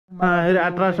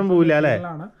Attraction പോവില്ല അല്ലേ?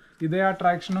 ഇതേ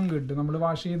അട്രാക്ഷനും കിട്ടും. നമ്മൾ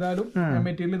വാഷ് ചെയ്താലും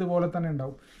മെറ്റീരിയൽ ഇതുപോലെ തന്നെ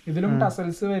ഉണ്ടാവും. ഇതിലും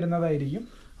ടസൽസ് വരുന്നതായിരിക്കും.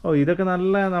 ഇതൊക്കെ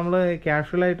നല്ല നമ്മള്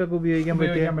കാഷ്വൽ ആയിട്ടൊക്കെ ഉപയോഗിക്കാൻ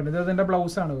പറ്റും. ഇത് അതിന്റെ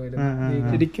ബ്ലൗസ് ആണ് വരുന്നത്.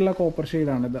 ശരിക്കുള്ള കോപ്പർ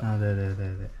ഷെയ്ഡാണ് ഇത്.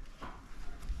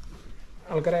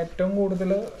 ആൾക്കാർ ഏറ്റവും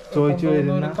കൂടുതൽ ചോദിച്ചു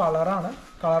വരുന്ന കളറാണ്,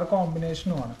 കളർ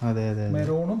കോമ്പിനേഷനുമാണ്.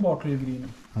 മെറൂണും ബോട്ടിൽ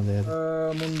ഗ്രീനും.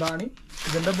 മുന്താണി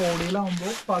ഇതിന്റെ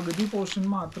ബോഡിയിലാവുമ്പോൾ പകുതി പോർഷൻ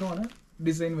മാത്രമാണ്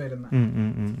ഡിസൈൻ വരുന്നത്,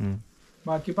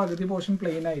 ബാക്കി പകുതി പോർഷൻ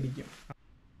പ്ലെയിൻ ആയിരിക്കും.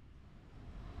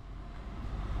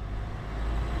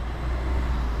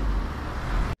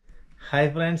 ഹായ്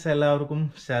ഫ്രണ്ട്സ്, എല്ലാവർക്കും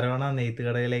ശരവണ നെയ്ത്ത്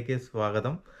കടയിലേക്ക്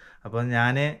സ്വാഗതം. അപ്പോൾ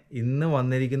ഞാൻ ഇന്ന്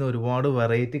വന്നിരിക്കുന്ന ഒരുപാട്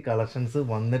വെറൈറ്റി കളക്ഷൻസ്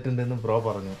വന്നിട്ടുണ്ടെന്ന് ബ്രോ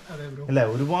പറഞ്ഞു അല്ലേ?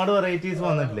 ഒരുപാട് വെറൈറ്റീസ്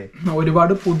വന്നിട്ടില്ലേ?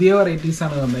 ഒരുപാട് പുതിയ വെറൈറ്റീസ്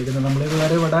ആണ് വന്നിരിക്കുന്നത്. നമ്മൾ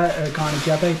ഇതുവരെ ഇവിടെ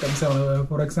കാണിക്കാത്ത ഐറ്റംസ് ആണ്.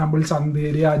 ഫോർ എക്സാമ്പിൾ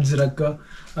ചന്തേരി, അജ്രക്ക്,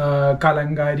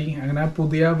 കലങ്കാരി, അങ്ങനെ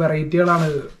പുതിയ വെറൈറ്റികളാണ്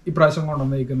ഇപ്രാവശ്യം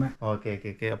കൊണ്ടുവന്നിരിക്കുന്നത്. Okay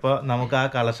okay okay. അപ്പോൾ നമുക്ക് ആ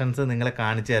കളക്ഷൻസ് നിങ്ങളെ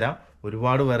കാണിച്ചു തരാം.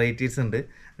 ഒരുപാട് വെറൈറ്റീസ് ഉണ്ട്.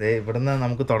 ഇവിടുന്ന്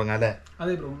നമുക്ക് തുടങ്ങാം അല്ലേ?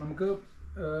 അതെ ബ്രോ, നമുക്ക്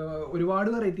ഒരുപാട്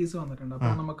വെറൈറ്റീസ് വന്നിട്ടുണ്ട്. അപ്പൊ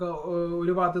നമുക്ക്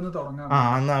ഒരു ഭാഗത്ത് നിന്ന് തുടങ്ങാം. ആ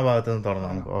ഭാഗത്ത് നിന്ന്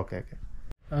തുടങ്ങാം നമുക്ക്. Okay okay.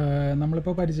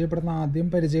 നമ്മളിപ്പോ ആദ്യം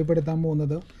പരിചയപ്പെടുത്താൻ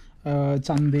പോകുന്നത്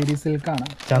ചന്തേരി സിൽക്കാണ്.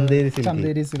 ചന്തേരി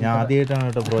സിൽക്ക് ഞാൻ ആദ്യമായിട്ടാണ്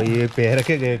കേട്ടോ ബ്രോ ഈ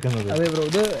പേരൊക്കെ കേൾക്കുന്നത്. അതെ ബ്രോ,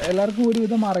 ഇത് എല്ലാവർക്കും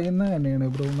ഒരുവിധം അറിയുന്നത് തന്നെയാണ്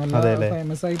ബ്രോ. നല്ല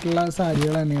ഫേമസ് ആയിട്ടുള്ള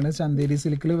സാരികൾ തന്നെയാണ്. ചന്തേരി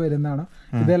സിൽക്കിൽ വരുന്നതാണ്.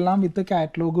 ഇതെല്ലാം വിത്ത്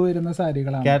കാറ്റലോഗ് വരുന്ന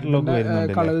സാരികളാണ്.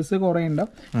 കളേഴ്സ് കുറെ ഉണ്ട്.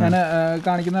 ഞാൻ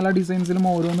കാണിക്കുന്ന എല്ലാ ഡിസൈൻസിലും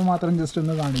ഓരോന്ന് മാത്രം ജസ്റ്റ്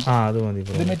ഒന്ന് കാണിക്കും.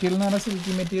 ഇത് മെറ്റീരിയൽ എന്ന് പറഞ്ഞാൽ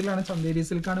സിൽക്കി മെറ്റീരിയൽ ആണ്. ചന്തേരി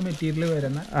സിൽക്കാണ് മെറ്റീരിയൽ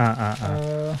വരുന്നത്.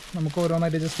 നമുക്ക്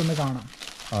ഓരോന്നായിട്ട് ജസ്റ്റ് ഒന്ന് കാണാം.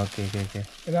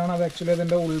 ഇതാണ് അത് ആക്ച്വലി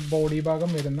അതിന്റെ ബോഡി ഭാഗം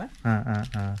വരുന്നത്.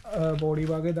 ബോഡി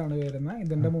ഭാഗം ഇതാണ് വരുന്നത്.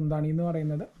 ഇതിന്റെ മുന്താണി എന്ന്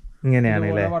പറയുന്നത്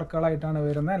ഇങ്ങനെയാണ് വർക്കുകളായിട്ടാണ്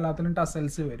വരുന്നത്. എല്ലാത്തിനും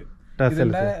ടസൽസ് വരും.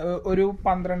 ഇതിന്റെ ഒരു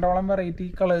 12ഓളം വെറൈറ്റി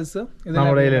കളേഴ്സ്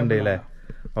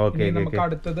നമുക്ക്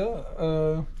അടുത്തത്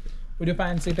ഒരു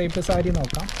ഫാൻസി ടൈപ്പ് സാരി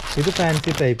നോക്കാം. ഇത്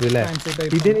ഫാൻസി ടൈപ്പ് അല്ലേ?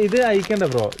 ഇത് അയക്കണ്ട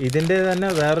ബ്രോ. ഇതിന്റെ തന്നെ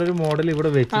വേറൊരു മോഡൽ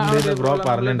ഇവിടെ വെച്ചിട്ടുണ്ട് ബ്രോ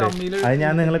പറഞ്ഞിട്ടുണ്ട്. അത്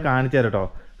ഞാൻ നിങ്ങൾ കാണിച്ചു തരാം കേട്ടോ.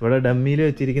 ഇവിടെ ഡമ്മിയിൽ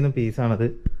വെച്ചിരിക്കുന്ന പീസാണത്,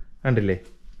 കണ്ടില്ലേ?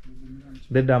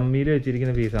 ഇത് ഡമ്മിയിൽ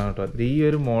വെച്ചിരിക്കുന്ന പീസാണ് കേട്ടോ. ഈ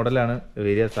ഒരു മോഡലാണ്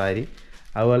വരിക സാരി.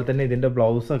 അതുപോലെ തന്നെ ഇതിന്റെ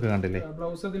ബ്ലൗസ് ഒക്കെ കണ്ടില്ലേ?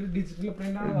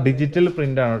 ഡിജിറ്റൽ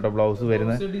പ്രിന്റ് ആണ് കേട്ടോ ബ്ലൗസ്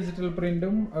വരുന്നത്. ഡിജിറ്റൽ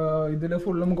പ്രിന്റും ഇതില്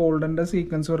ഫുള്ളും ഗോൾഡന്റെ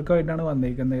സീക്വൻസ് വർക്ക് ആയിട്ടാണ്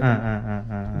വന്നിരിക്കുന്നത്.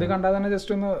 ഇത് കണ്ടാൽ തന്നെ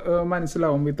ജസ്റ്റ് ഒന്ന്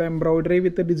മനസ്സിലാവും. വിത്ത് എംബ്രോയിഡറി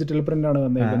വിത്ത് ഡിജിറ്റൽ പ്രിന്റ് ആണ്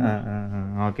വന്നിരിക്കുന്നത്.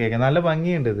 ഓക്കെ, നല്ല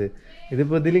ഭംഗിയുണ്ട്.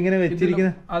 ഇതിപ്പോ ഇതിലിങ്ങനെ വെച്ചിരിക്കുന്ന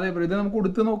അതെ, ഇത് നമുക്ക്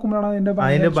ഉടുത്ത് നോക്കുമ്പോഴാണ് അതിന്റെ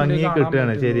ഭംഗി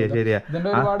കിട്ടുകയാണ്. ശരിയാ. ഇതിന്റെ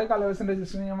ഒരുപാട് കളേഴ്സ് ഉണ്ട്.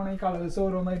 ജസ്റ്റ് ഞാൻ ഈ കളേഴ്സ്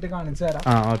ഓരോന്നായിട്ട് കാണിച്ചു തരാം.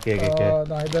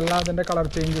 ഇതെല്ലാം അതിന്റെ കളർ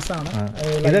ചേഞ്ചസ് ആണ്.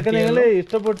 ഇതൊക്കെ നിങ്ങൾ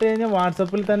ഇഷ്ടപ്പെട്ട് കഴിഞ്ഞാൽ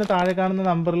വാട്സപ്പിൽ തന്നെ താഴെ കാണുന്ന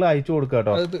നമ്പറിൽ അയച്ചു കൊടുക്കുക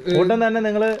കേട്ടോ. ഉടൻ തന്നെ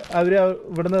നിങ്ങൾ അവര്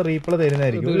ഇവിടുന്ന് റീപ്ലൈ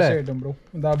തരുന്നതായിരിക്കും.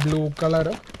 ഇതാ ബ്ലൂ കളർ,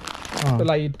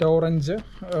 ലൈറ്റ് ഓറഞ്ച്,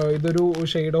 ഇതൊരു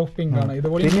ഷെയ്ഡ് ഓഫ് പിങ്ക് ആണ്.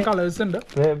 ഇതുപോലെ കളേഴ്സ് ഉണ്ട്.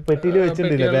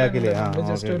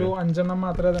 ജസ്റ്റ് ഒരു 5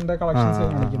 മാത്രമേ അതിന്റെ കളക്ഷൻസ്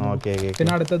കാണിക്കുന്നു.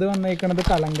 പിന്നെ അടുത്തത് വന്നേക്കുന്നത്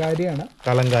കലങ്കാരിയാണ്.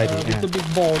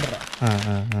 ബിഗ് ബോർഡർ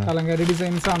കലങ്കാരി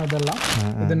ഡിസൈൻസ് ആണ് ഇതെല്ലാം.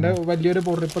 ഇതിന്റെ വലിയൊരു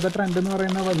ബോർഡർ. ഇപ്പോഴത്തെ ട്രെൻഡ് എന്ന്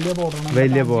പറയുന്നത് വലിയ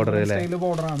ബോർഡർ സ്റ്റൈൽ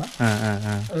ബോർഡർ ആണ്.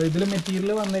 ഇതിൽ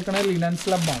മെറ്റീരിയൽ വന്നേക്കുന്നത് ലിനൻ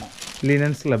സ്ലബ് ആണ്.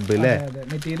 ലിനൻ സ്ലബ് അല്ലേ?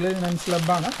 മെറ്റീരിയൽ ലിനൻ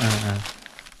സ്ലബ് ആണ്.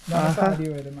 സാരി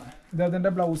വരുന്നത് ഇത് അതിന്റെ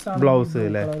ബ്ലൗസ്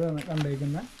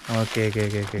കണ്ടേക്കുന്നത്.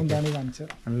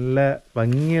 നല്ല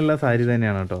ഭംഗിയുള്ള സാരി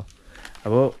തന്നെയാണ് കേട്ടോ.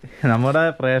 അപ്പോൾ നമ്മുടെ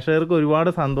പ്രേക്ഷകർക്ക് ഒരുപാട്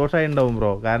സന്തോഷമായി ഉണ്ടാവും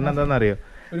ബ്രോ. കാരണം എന്താണെന്നറിയോ,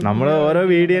 നമ്മൾ ഓരോ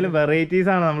വീഡിയോയിലും വെറൈറ്റീസ്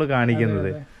ആണ് നമ്മൾ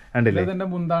കാണിക്കുന്നത്. കണ്ടില്ലേ? ഇതിന്റെ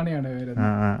മുന്താണിയാണ്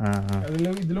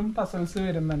വരുന്നത്. ഇതിലും ടസൽസ്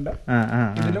വരുന്നുണ്ട്.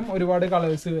 ഇതിലും ഒരുപാട്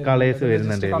കളേഴ്സ്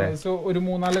വരുന്നുണ്ട്. ഒരു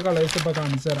 3-4 കളേഴ്സ് ഇപ്പൊ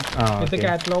കാണിച്ചു തരാം. ഇത്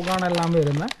കാറ്റലോഗ് ആണ് എല്ലാം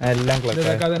വരുന്നത്.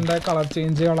 അതിന്റെ കളർ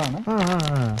ചേഞ്ചുകളാണ്.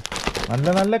 നല്ല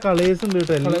നല്ല കളേഴ്സ് ഉണ്ട്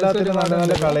കേട്ടോ. എല്ലാത്തിനും നല്ല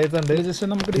നല്ല കളേഴ്സ് ഉണ്ട്.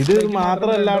 ഇത്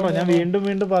മാത്രമല്ല കേട്ടോ, ഞാൻ വീണ്ടും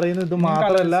വീണ്ടും പറയുന്നു, ഇത്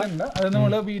മാത്രമല്ല. അത്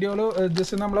നമ്മള് വീഡിയോയില്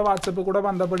ജസ്റ്റ് നമ്മള് വാട്സപ്പിൽ കൂടെ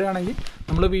ബന്ധപ്പെടുകയാണെങ്കിൽ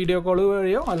നമ്മൾ വീഡിയോ കോൾ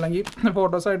വഴിയോ അല്ലെങ്കിൽ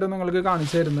ഫോട്ടോസ് ആയിട്ടോ നിങ്ങൾക്ക്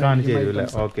കാണിച്ചു തരുന്നില്ല.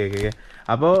 Okay okay.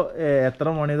 അപ്പോ എത്ര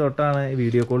മണി തൊട്ടാണ്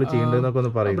വീഡിയോ കോൾ ചെയ്യേണ്ടതെന്നൊക്കെ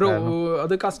ഒന്ന് പറയും ബ്രോ?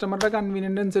 അത് കസ്റ്റമറുടെ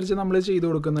കൺവീനിയന്റ് അനുസരിച്ച് നമ്മൾ ചെയ്തു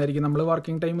കൊടുക്കുന്നതായിരിക്കും. നമ്മൾ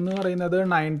വർക്കിംഗ് ടൈം എന്ന് പറയുന്നത്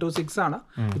 9 to 6 ആണ്.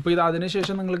 ഇപ്പൊ ഇത്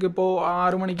അതിനുശേഷം നിങ്ങൾക്ക് ഇപ്പോൾ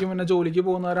 6 മണിക്ക് മുന്നേ ജോലിക്ക്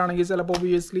പോകുന്നവരാണെങ്കിൽ ചിലപ്പോൾ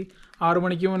ഒബിയസ്ലി 6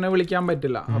 മണിക്ക് മുന്നേ വിളിക്കാൻ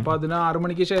പറ്റില്ല. അപ്പൊ അതിന് 6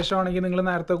 മണിക്ക് ശേഷമാണെങ്കിൽ നിങ്ങൾ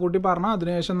നേരത്തെ കൂട്ടി പറഞ്ഞാൽ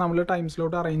അതിനുശേഷം നമ്മൾ ടൈം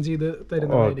സ്ലോട്ട് അറേഞ്ച് ചെയ്ത്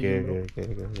തരുന്നതായിരിക്കും.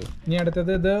 ഇനി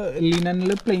അടുത്തത് ഇത്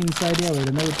ലിനനിൽ പ്ലെയിൻ സാരിയാണ്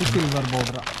വരുന്നത് വിത്ത് സിൽവർ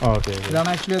ബോർഡർ. ഇതാണ്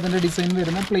ആക്ച്വലി അതിന്റെ ഡിസൈൻ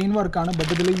വരുന്നത്. പ്ലെയിൻ വർക്കാണ്,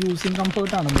 ബട്ട് ഇതിൽ യൂസിങ്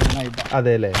കംഫർട്ട് ആണ് മെയിനായിട്ട്.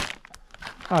 അതെ അല്ലേ?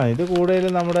 ഇത്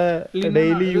കൂടുതലും നമ്മുടെ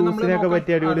ഡെയിലി യൂസിനൊക്കെ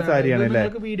പറ്റിയ അടിപൊളി സാരിയാണ്.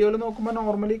 വീഡിയോയിൽ നോക്കുമ്പോൾ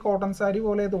നോർമലി കോട്ടൺ സാരി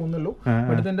പോലെ തോന്നുള്ളൂ,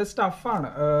 ബട്ട് ഇതിന്റെ സ്റ്റഫാണ്,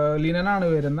 ലിനനാണ്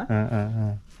വരുന്നത്.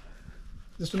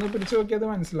 ജസ്റ്റ് ഒന്ന് പിടിച്ചു നോക്കിയത്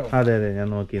മനസ്സിലാവും. അതെ അതെ, ഞാൻ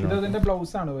നോക്കി. ഇത് അതിന്റെ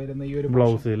ബ്ലൗസ് ആണ് വരുന്നത്. ഈ ഒരു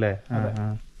ബ്ലൗസ് അല്ലേ?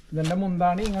 ഇതിന്റെ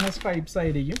മുന്താണി ഇങ്ങനെ സ്ട്രൈപ്സ്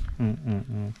ആയിരിക്കും.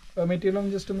 മെറ്റീരിയൽ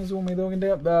ജസ്റ്റ് ഒന്ന് സൂം ചെയ്ത് നോക്കിന്റെ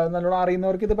നല്ലോണം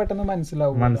അറിയുന്നവർക്ക് ഇത് പെട്ടെന്ന്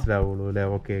മനസ്സിലാവുള്ളൂ അല്ലേ?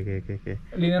 Okay okay okay.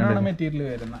 ലിനനാണ് മെറ്റീരിയൽ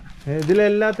വരുന്നത്.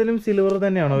 ഇതിലെല്ലാത്തിലും സിൽവർ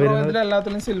തന്നെയാണോ വരുന്നത്?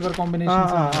 ഇതിലെല്ലാത്തിലും സിൽവർ കോമ്പിനേഷൻ.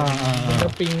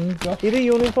 പിങ്ക്. ഇത്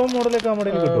യൂണിഫോം മോഡലൊക്കെ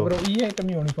നമ്മുടെ ഈ ഐറ്റം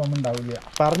യൂണിഫോം ഉണ്ടാവില്ല.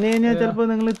 പറഞ്ഞു കഴിഞ്ഞാൽ ചിലപ്പോ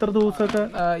നിങ്ങൾ ഇത്ര ദിവസമൊക്കെ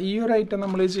ഈ ഒരു ഐറ്റം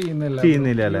നമ്മൾ ചെയ്യുന്നില്ല. ഈ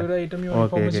ഒരു ഐറ്റം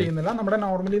യൂണിഫോം ചെയ്യുന്നില്ല. നമ്മുടെ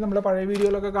നോർമലി നമ്മുടെ പഴയ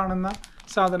വീഡിയോയിലൊക്കെ കാണുന്ന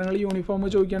സാധനങ്ങൾ യൂണിഫോം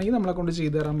ചോദിക്കുകയാണെങ്കിൽ നമ്മളെ കൊണ്ട്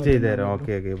ചെയ്തു തരാം.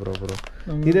 Okay okay bro.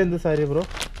 ഇതെന്ത് സാരി ബ്രോ?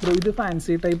 ഇത്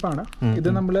ഫാൻസി ടൈപ്പ് ആണ്. ഇത്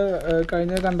നമ്മള്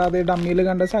കഴിഞ്ഞ കണ്ട അതേ ഡമ്മിയിൽ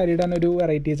കണ്ട സാരിയുടെ തന്നെ ഒരു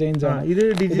വെറൈറ്റി ചേഞ്ച് ആണ്. ഇത്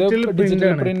ഡിജിറ്റൽ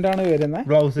പ്രിന്റ് ആണ് വരുന്നത്.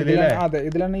 അതെ,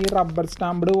 ഇതിലാണ് ഈ റബ്ബർ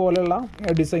സ്റ്റാമ്പ്ഡ് പോലെയുള്ള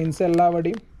ഡിസൈൻസ്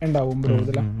എല്ലാവരുടെയും ഉണ്ടാവും ബ്രോ.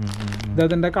 ഇത്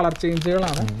അതിന്റെ കളർ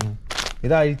ചേഞ്ചുകളാണ്.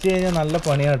 ഇത് അഴിച്ചു കഴിഞ്ഞാൽ നല്ല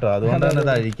പണിയാട്ടോ, അതുകൊണ്ടാണ്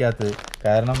ഇത് അഴിക്കാത്തത്.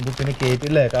 കാരണം ഇത് പിന്നെ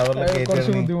കേറ്റില്ലേ, കവറിലൊക്കെ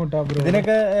കുറച്ച് ബുദ്ധിമുട്ടാ ബ്രോ.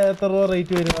 ഇതിനൊക്കെ എത്ര രൂപ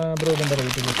റേറ്റ് വരും ബ്രോ? ഇതിന്റെ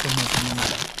റേറ്റ്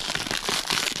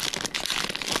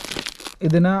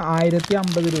ഇതിന്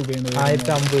 1050 രൂപയാണ്.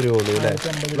 1050 രൂപയുള്ളൂ അല്ലേ?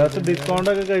 പ്ലസ് ഡിസ്കൗണ്ട്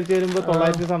ഒക്കെ കഴിച്ചു വരുമ്പോ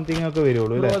 900 സംതിങ് ഒക്കെ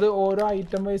വരുള്ളൂ അല്ലേ? അത് ഓരോ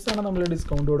ഐറ്റം വൈസ് ആണ് നമ്മൾ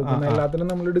ഡിസ്കൗണ്ട് കൊടുക്കുന്നത്. എല്ലാത്തിനും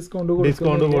നമ്മൾ ഡിസ്കൗണ്ട്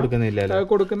കൊടുക്കുന്നില്ല.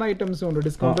 കൊടുക്കുന്ന ഐറ്റംസും ഉണ്ട്.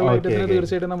 ഡിസ്കൗണ്ട് ഐറ്റത്തിന്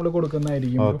തീർച്ചയായിട്ടും നമ്മൾ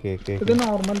കൊടുക്കുന്നതായിരിക്കും. ഇത്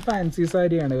നോർമൽ ഫാൻസി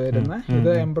സാരിയാണ് വരുന്നത്.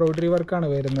 ഇത് എംബ്രോയിഡറി വർക്കാണ്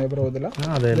വരുന്നത് ബ്രോ.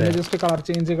 ഇതില് ജസ്റ്റ് കളർ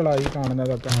ചേഞ്ചുകളായി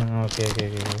കാണുന്നതൊക്കെ.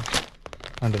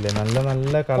 കണ്ടില്ലേ, നല്ല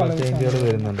നല്ല കളർ ചേഞ്ചുകൾ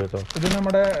വരുന്നുണ്ട് കേട്ടോ. ഇത്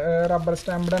നമ്മുടെ റബ്ബർ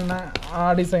സ്റ്റാമ്പ് തന്നെ ആ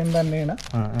ഡിസൈൻ തന്നെയാണ്.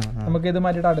 നമുക്ക് ഇത്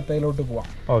മാറ്റിട്ട് അടുത്തതിലോട്ട് പോവാം.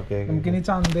 നമുക്കിനി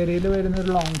ചന്തേരിയിൽ വരുന്ന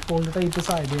ഒരു ലോങ് ഫോൾഡ് ടൈപ്പ്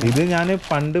സാരി. ഇത് ഞാൻ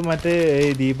പണ്ട് മറ്റേ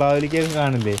ദീപാവലിക്കൊക്കെ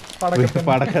കാണില്ലേ,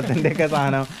 പടക്കത്തിന്റെ ഒക്കെ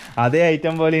സാധനം, അതേ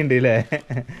ഐറ്റം പോലെ ഉണ്ട് അല്ലേ?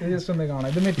 ജസ്റ്റ് ഒന്ന് കാണാം.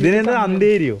 ഇതിനെന്താ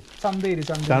അന്തേരിയോ? ചന്തേരി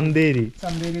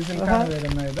സിൽക്കാണ്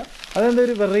വരുന്നത്. അതെന്താ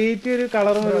ഒരു വെറൈറ്റി, ഒരു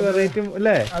കളറും ഒരു വെറൈറ്റി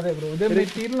അല്ലേ? അതെ ബ്രോ, ഇത്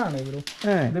മെറ്റീരിയൽ ആണ് ബ്രോ.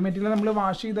 ഇത് മെറ്റീരിയൽ നമ്മൾ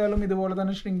വാഷ് ചെയ്താലും ഇതുപോലെ തന്നെ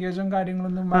ഷ്രിങ്കേജും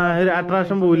കാര്യങ്ങളൊന്നും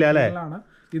അട്രാക്ഷൻ പോവില്ല അല്ലേ?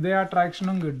 ഇതേ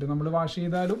അട്രാക്ഷനും കിട്ടും. നമ്മൾ വാഷ്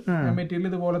ചെയ്താലും മെറ്റീരിയൽ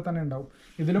ഇതുപോലെ തന്നെ ഉണ്ടാവും.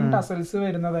 ഇതിലും ടസൽസ്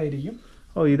വരുന്നതായിരിക്കും.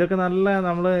 ഇതൊക്കെ നല്ല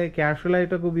നമ്മള് കാഷ്വൽ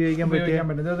ആയിട്ടൊക്കെ ഉപയോഗിക്കാൻ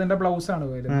പറ്റും. അതിന്റെ ബ്ലൗസ് ആണ്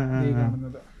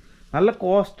വരുന്നത്. നല്ല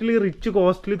കോസ്റ്റ്ലി, റിച്ച്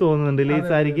കോസ്റ്റ്ലി തോന്നുന്നുണ്ട് ഈ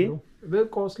സാരിക്ക്. ഇത്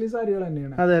കോസ്റ്റ്ലി സാരികൾ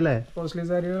തന്നെയാണ്. അതെ അല്ലേ? കോസ്റ്റ്ലി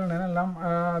സാരികളാണ് എല്ലാം.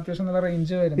 അത്യാവശ്യം നല്ല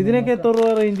റേഞ്ച് വരും. ഇതിനൊക്കെ എത്ര രൂപ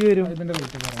റേഞ്ച് വരും?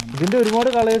 ഇതിന്റെ ഒരുപാട്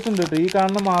കളേഴ്സ് ഉണ്ട് കേട്ടോ. ഈ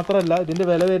കാണുന്ന മാത്രമല്ല, ഇതിന്റെ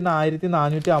വില വരുന്ന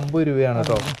 1450 രൂപയാണ്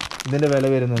കേട്ടോ. ഇതിന്റെ വില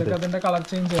വരുന്നത്. കളർ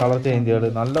ചേഞ്ചുകൾ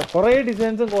നല്ല കുറെ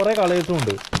ഡിസൈൻസും കുറെ കളേഴ്സും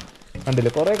ഉണ്ട്.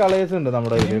 കണ്ടില്ലേ, കുറെ കളേഴ്സ് ഉണ്ട്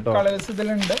നമ്മുടെ കളേഴ്സ്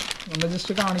ഇതിലുണ്ട്. നമ്മൾ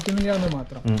ജസ്റ്റ് കാണിക്കുന്നില്ല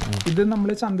മാത്രം. ഇത് നമ്മൾ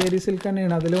ചന്തേരി സിൽക്ക്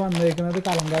തന്നെയാണ്. അതിൽ വന്നിരിക്കുന്നത്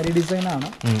കലങ്കാരി ഡിസൈൻ ആണ്.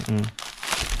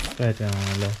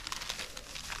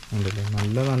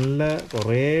 നല്ല നല്ല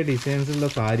കുറേ ഡിസൈൻസ് ഉള്ള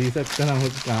സാരീസ് ഒക്കെ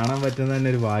നമുക്ക് കാണാൻ പറ്റുന്ന തന്നെ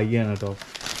ഒരു ഭാഗ്യമാണ് കേട്ടോ.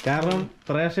 കാരണം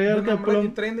പ്രേക്ഷകർക്ക് എപ്പോഴും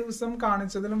ഇത്രയും ദിവസം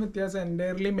കാണിച്ചതിലും വ്യത്യാസം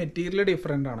എൻറ്റയർലി മെറ്റീരിയൽ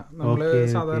ഡിഫറെന്റ് ആണ്. നമ്മള്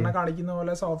സാധാരണ കാണിക്കുന്ന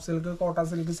പോലെ സോഫ്റ്റ് സിൽക്ക്, കോട്ട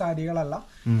സിൽക്ക് സാരികളല്ല.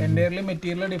 എൻറ്റയർലി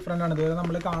മെറ്റീരിയൽ ഡിഫറെന്റ് ആണ്. ഇതുവരെ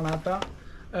നമ്മൾ കാണാത്ത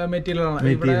മെറ്റീരിയൽ ആണ്.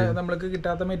 ഇവിടെ നമ്മൾക്ക്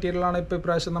കിട്ടാത്ത മെറ്റീരിയൽ ആണ് ഇപ്പൊ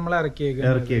ഇപ്രാവശ്യം നമ്മൾ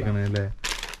ഇറക്കിയേക്കുന്നത് അല്ലേ?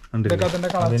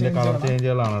 കളർ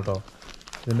ചേഞ്ചുകളാണ് കേട്ടോ.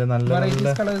 ഇതിന്റെ നല്ല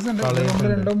കളേഴ്സ് ഉണ്ട്.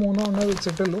 2-3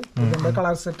 വെച്ചിട്ടുള്ളൂ. ഇതിന്റെ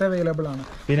കളർ സെറ്റ് അവൈലബിൾ ആണ്.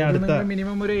 പിന്നെ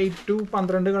മിനിമം ഒരു 8 to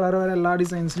 12 കളർ വരെ എല്ലാ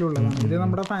ഡിസൈൻസിലും ഉള്ളതാണ്. ഇത്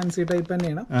നമ്മുടെ ഫാൻസി ടൈപ്പ്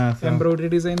തന്നെയാണ്. എംബ്രോയിഡറി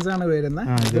ഡിസൈൻസ് ആണ്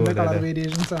വരുന്നത്. ഇതിന്റെ കളർ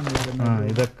വേരിയേഷൻസ് ആണ് വരുന്നത്.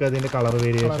 ഇതൊക്കെ അതിന്റെ കളർ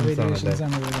വേരിയേഷൻസ്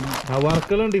ആണ് വരുന്നത്.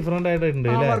 വർക്കുകളും ഡിഫറെന്റ് ആയിട്ടുണ്ട്.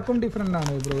 വർക്കും ഡിഫറെന്റ്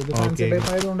ആണ് ബ്രോ. ഇത് ഫാൻസി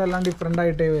ടൈപ്പ് ആയതുകൊണ്ട് എല്ലാം ഡിഫറെന്റ്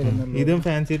ആയിട്ടേ വരുന്നുള്ളൂ. ഇതും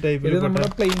ഫാൻസി ടൈപ്പ്. ഇത് നമ്മുടെ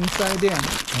പ്ലെയിൻ സാരിയാണ്.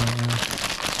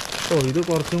 ഇത്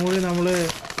കുറച്ചും കൂടി നമ്മള്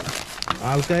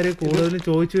ആൾക്കാര് കൂടുതൽ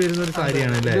ചോദിച്ചു വരുന്ന ഒരു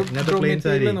സാരിയാണ് അല്ലേ? ഇങ്ങനത്തെ പ്ലെയിൻ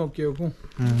സാരി നോക്കി നോക്കും.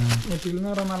 മെറ്റീരിയൽ എന്ന്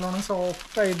പറഞ്ഞാൽ നല്ലോണം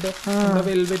സോഫ്റ്റ് ആയിട്ട്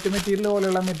വെൽവെറ്റ് മെറ്റീരിയൽ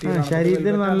പോലെയുള്ള മെറ്റീരിയൽ.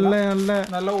 ശരീരത്തിന് നല്ല നല്ല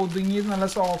നല്ല ഒതുങ്ങി നല്ല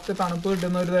സോഫ്റ്റ് തണുപ്പ്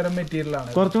കിട്ടുന്ന ഒരു തരം മെറ്റീരിയൽ ആണ്.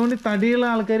 കുറച്ചും കൂടി തടിയുള്ള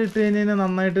ആൾക്കാർ ഇട്ട് കഴിഞ്ഞാൽ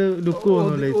നന്നായിട്ട് ലുക്ക്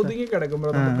തോന്നുന്നില്ല. ഒതുങ്ങി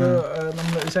കിടക്കുമ്പോൾ നമുക്ക്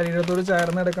നമ്മൾ ശരീരത്തോട്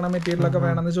ചേർന്ന് എടുക്കണ മെറ്റീരിയൽ ഒക്കെ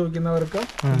വേണമെന്ന് ചോദിക്കുന്നവർക്ക്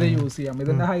ഇത് യൂസ് ചെയ്യാം.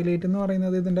 ഇതിന്റെ ഹൈലൈറ്റ് എന്ന്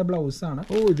പറയുന്നത് ഇതിന്റെ ബ്ലൗസ് ആണ്.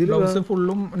 ബ്ലൗസ്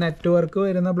ഫുള്ളും നെറ്റ് വർക്ക്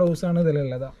വരുന്ന ബ്ലൗസ് ആണ്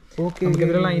ഇതിലുള്ളത്.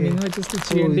 ലൈനിങ് വെച്ച് സ്റ്റിച്ച്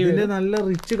ചെയ്യേണ്ടി വരും. നല്ല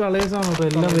റിച്ച് കളേഴ്സ് ആണ് കേട്ടോ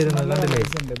എല്ലാം വരുന്നത്.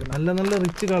 നല്ല നല്ല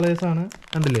റിച്ച് കളേഴ്സ് ആണ്.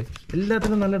 കണ്ടില്ലേ,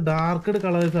 എല്ലാത്തിനും നല്ല ഡാർക്ക്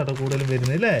കളേഴ്സ് ആട്ടോ കൂടുതലും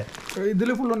വരുന്നത് അല്ലേ?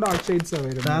 ഇതില് ഫുള്ളും ഡാർക്ക് ഷെയ്ഡ്സ് ആണ്.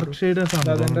 ഡാർക്ക് ഷെയ്ഡ്സ് ആണ്.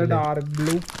 അതിന്റെ ഡാർക്ക്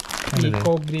ബ്ലൂ,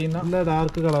 പീകോക്ക് ഗ്രീൻ, നല്ല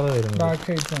ഡാർക്ക് കളർ വരുന്നത്. ഡാർക്ക്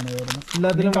ഷെയ്ഡ്സ് ആണ് വരുന്നത്.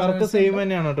 എല്ലാത്തിലും വർക്ക് സെയിം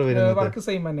തന്നെയാണ് കേട്ടോ വരുന്നത്. വർക്ക്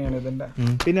സെയിം തന്നെയാണ് ഇതിന്റെ.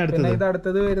 പിന്നെ ഇത്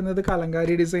അടുത്തത് വരുന്നത്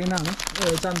കലങ്കാരി ഡിസൈൻ ആണ്.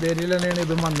 ചന്തേരിയിൽ തന്നെയാണ്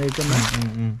ഇതും വന്നേക്കുന്നത്.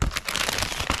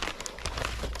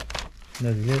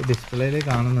 ഡിസ്പ്ലേയില്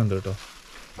കാണുന്നുണ്ട് കേട്ടോ.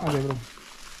 അതെ ബ്രോ,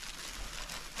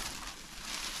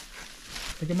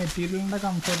 ഇതൊക്കെ മെറ്റീരിയലിന്റെ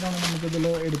കംഫർട്ടാണ് നമുക്ക് ഇതിൽ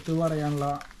എടുത്തു പറയാനുള്ള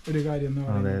ഒരു കാര്യം.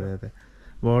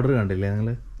 ബോർഡർ കണ്ടില്ലേ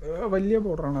നിങ്ങള്? വലിയ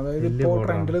ബോർഡറാണ്. അതായത് ഇപ്പോൾ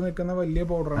ട്രെൻഡിൽ നിൽക്കുന്ന വലിയ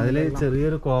ബോർഡറാണ്. അതില്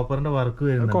ചെറിയൊരു കോപ്പറിന്റെ വർക്ക്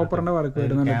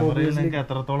വരുന്നുണ്ട്.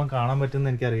 എത്രത്തോളം കാണാൻ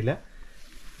പറ്റുന്ന എനിക്കറിയില്ല.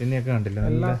 പിന്നെയൊക്കെ കണ്ടില്ല,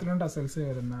 എല്ലാത്തിലും ടസൽസ്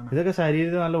വരുന്നതാണ്. ഇതൊക്കെ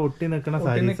ശരീരത്തിൽ നല്ല ഒട്ടി നിൽക്കുന്ന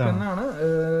സാരീസാണ്.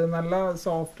 നല്ല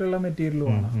സോഫ്റ്റ് ഉള്ള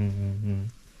മെറ്റീരിയലുമാണ്.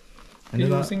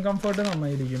 യൂസിങ് കംഫർട്ട്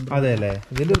നന്നായിരിക്കും. അതെ അല്ലേ,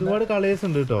 ഇതിന്റെ ഒരുപാട് കളേഴ്സ്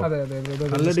ഉണ്ട് കേട്ടോ.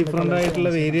 നല്ല ഡിഫറെന്റ് ആയിട്ടുള്ള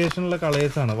വേരിയേഷനുള്ള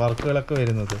കളേഴ്സ് ആണ് വർക്കുകളൊക്കെ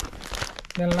വരുന്നത്.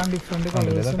 ഇതെല്ലാം ഡിഫറെന്റ്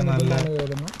കളേഴ്സ് നല്ല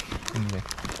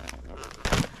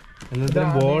എല്ലാത്തിനും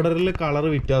ബോർഡറിൽ കളർ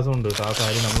വ്യത്യാസം ഉണ്ട് കേട്ടോ. ആ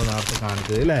സാരി നമ്മൾ നേരത്തെ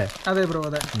കാണിച്ചത് അല്ലേ? അതെ ബ്രോ.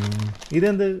 അതെ.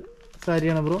 ഇതെന്ത്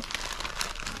സാരിയാണ് ബ്രോ?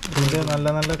 ഇതിന്റെ നല്ല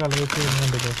നല്ല കളേഴ്സ്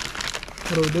വരുന്നുണ്ട്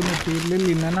ബ്രോ. ഇത് മെറ്റീരിയൽ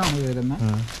ലിനൻ ആണ് വരുന്നത്.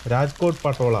 രാജ്കോട്ട്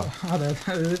പട്ടോള. അതെ,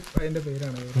 അതിന്റെ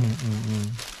പേരാണ്.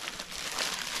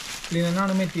 ലിനൻ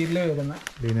ആണ് മെറ്റീരിയൽ വരുന്നത്.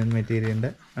 ലിനൻ മെറ്റീരിയലിന്റെ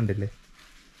കണ്ടില്ലേ?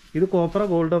 ഇത് കോപ്പറ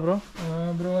ഗോൾഡോ ബ്രോ?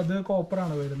 ബ്രോ അത് കോപ്പർ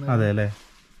ആണ് വരുന്നത്. അതെ അല്ലേ.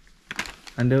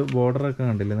 അതിന്റെ ബോർഡർ ഒക്കെ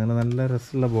കണ്ടില്ലേ? നല്ല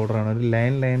രസമുള്ള ബോർഡറാണ്. ഒരു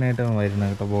ലൈൻ ആയിട്ടാണ് വരുന്നത്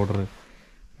കേട്ടോ ബോർഡർ.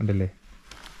 കണ്ടില്ലേ?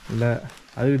 നല്ല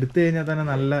അത് എടുത്തു കഴിഞ്ഞാൽ തന്നെ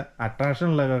നല്ല അട്രാക്ഷൻ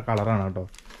ഉള്ള കളറാണ് കേട്ടോ.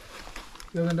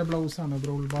 ഇതിന്റെ ബ്ലൗസ് ആണ്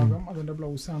ബ്രോ. ഉൾഭാഗം അതിന്റെ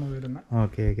ബ്ലൗസ് ആണ് വരുന്നത്.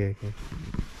 ഓക്കെ.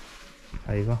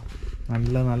 അയ്യോ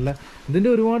നല്ല നല്ല ഇതിന്റെ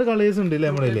ഒരുപാട് കളേഴ്സ് ഉണ്ട് അല്ലേ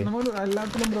നമ്മുടെ?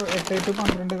 എല്ലാത്തിലും 8 to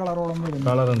 12 കളറോളം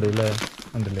കളറുണ്ട് അല്ലേ?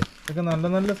 ഉണ്ടല്ലേ? ഇതൊക്കെ നല്ല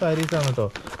നല്ല സാരീസ് ആണ് കേട്ടോ.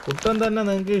 ഒട്ടും തന്നെ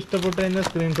നിങ്ങൾക്ക് ഇഷ്ടപ്പെട്ട് കഴിഞ്ഞാൽ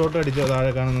സ്ക്രീൻഷോട്ട് അടിച്ചോ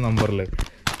താഴെ കാണുന്ന നമ്പറിൽ.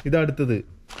 ഇതടുത്തത്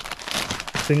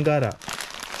സിംഗാര.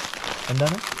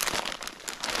 എന്താണ്?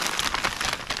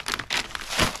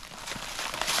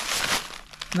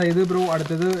 ഇത് ബ്രോ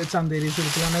അടുത്തത് ചന്തേരി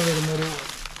സിൽക്കിലാണ് വരുന്നൊരു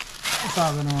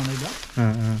സാധനമാണ് ഇത്.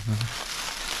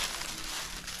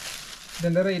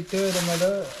 ഇതിന്റെ റേറ്റ് വരുന്നത്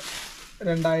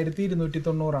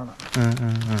 2290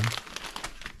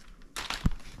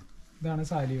 ഇതാണ്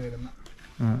സാരി വരുന്നത്.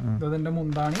 ഇതിന്റെ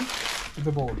മുന്താണി, ഇത്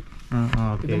ബോഡി.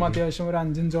 ഇതും അത്യാവശ്യം ഒരു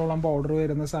 5 ഇഞ്ചോളം ബോർഡർ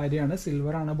വരുന്ന സാരിയാണ്.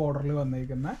 സിൽവർ ആണ് ബോർഡറിൽ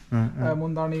വന്നേക്കുന്നത്.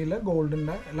 മുന്താണിയില്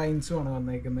ഗോൾഡിന്റെ ലൈൻസും ആണ്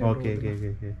വന്നേക്കുന്നത്.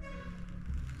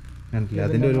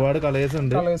 അതിന്റെ ഒരുപാട് കളേഴ്സ്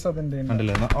ഉണ്ട്.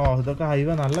 ഇതൊക്കെ ഹൈവ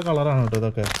നല്ല കളറാണ് കേട്ടോ.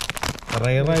 ഇതൊക്കെ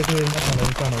റയറായിട്ട് വരുന്ന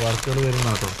കളേഴ്സാണ്, വർക്കുകൾ വരുന്ന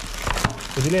കേട്ടോ.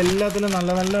 ഇതിലെല്ലാത്തിലും നല്ല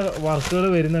നല്ല വർക്കുകൾ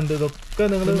വരുന്നുണ്ട്. ഇതൊക്കെ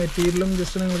നിങ്ങൾ മെറ്റീരിയലും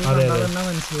ജസ്റ്റ്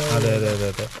മനസ്സിലാവും. അതെ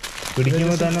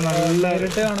പിടിക്കുമ്പോൾ തന്നെ നല്ല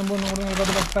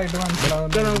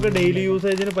നമുക്ക് ഡെയിലി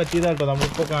യൂസേജിന് പറ്റിയതാട്ടോ.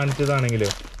 നമ്മളിപ്പോ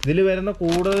കാണിച്ചതാണെങ്കിലും ഇതിൽ വരുന്ന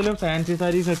കൂടുതലും ഫാൻസി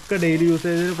സാരീസ് ഒക്കെ ഡെയിലി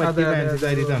യൂസേജിന് പറ്റിയ ഫാൻസി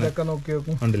സാരീസ് ആണ്.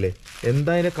 ഉണ്ടല്ലേ?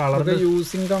 എന്താ അതിന്റെ കളർ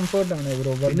യൂസിങ് കംഫർട്ട് ആണ്.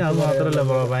 പിന്നെ അത് മാത്രല്ല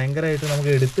ഭയങ്കരമായിട്ട്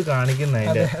നമുക്ക് എടുത്ത് കാണിക്കുന്ന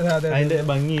അതിന്റെ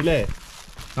ഭംഗിയില്ലേ?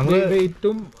 നമുക്ക്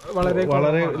വെയിറ്റും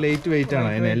വളരെ ലൈറ്റ് വെയിറ്റ് ആണ്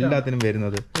അതിന് എല്ലാത്തിനും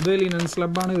വരുന്നത്. ഇത് ലിനൻ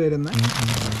സ്ലബ് ആണ് വരുന്നത്.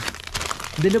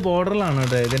 ഇതിന്റെ ബോർഡറിലാണ്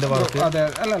കേട്ടോ ഇതിന്റെ വർക്ക്.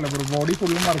 ബോഡി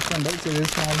ഫുള്ളും വർക്ക് ഉണ്ട്.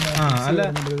 അല്ല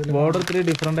ബോർഡർ ഇത്തിരി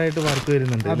ഡിഫറെന്റ് ആയിട്ട് വർക്ക്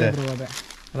വരുന്നുണ്ട് അല്ലേ?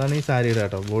 അതാണ് ഈ സാരിയുടെ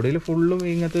കേട്ടോ. ബോഡിയിൽ ഫുള്ളും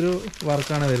ഇങ്ങനത്തെ ഒരു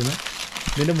വർക്കാണ് വരുന്നത്.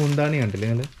 ഇതിന്റെ മുന്താണി കണ്ടില്ലേ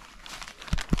നിങ്ങൾ?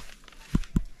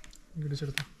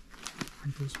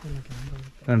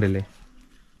 കണ്ടില്ലേ?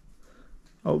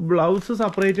 ബ്ലൗസ്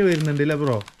സെപ്പറേറ്റ് വരുന്നുണ്ട് അല്ലേ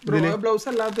ബ്രോ? ബ്ലൗസ്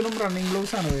എല്ലാത്തിലും റണ്ണിങ്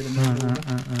ബ്ലൗസ് ആണ് വരുന്നത്.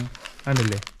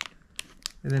 കണ്ടില്ലേ?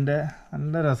 ഇതിന്റെ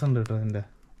നല്ല രസമുണ്ട് കേട്ടോ ഇതിന്റെ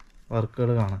വർക്കുകൾ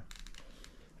കാണാൻ.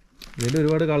 ഇതിൽ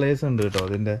ഒരുപാട് കളേഴ്സ് ഉണ്ട് കേട്ടോ.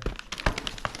 ഇതിന്റെ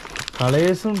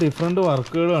കളേഴ്സും ഡിഫറെന്റ്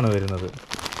വർക്കുകളുമാണ് വരുന്നത്.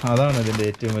 അതാണ് ഇതിന്റെ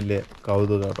ഏറ്റവും വലിയ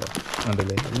കൗതുകം കേട്ടോ.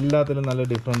 കണ്ടില്ലേ? എല്ലാത്തിലും നല്ല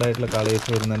ഡിഫറെന്റ് ആയിട്ടുള്ള കളേഴ്സ്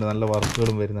വരുന്നുണ്ട്, നല്ല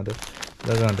വർക്കുകളും വരുന്നുണ്ട്.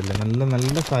 ഇതൊക്കെ കണ്ടില്ലേ? നല്ല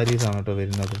നല്ല സാരീസ് ആണ് കേട്ടോ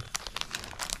വരുന്നത്.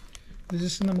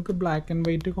 ജസ്റ്റ് നമുക്ക് ബ്ലാക്ക് ആൻഡ്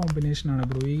വൈറ്റ് കോമ്പിനേഷൻ ആണ്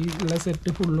ബ്രോ. ഈ ഉള്ള സെറ്റ്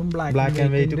ഫുള്ളും ബ്ലാക്ക്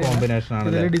ആൻഡ് വൈറ്റ് കോമ്പിനേഷൻ ആണ്.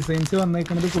 ഇതിലെ ഡിസൈൻസ്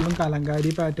വന്നേക്കുന്നത് ഫുള്ളും കലങ്കാരി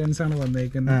പാറ്റേൺസ് ആണ്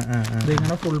വന്നേക്കുന്നത്.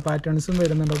 ഇതിങ്ങനെ ഫുൾ പാറ്റേൺസും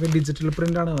വരുന്നുണ്ട്. ഡിജിറ്റൽ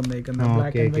പ്രിന്റ് ആണ് വന്നേക്കുന്നത്.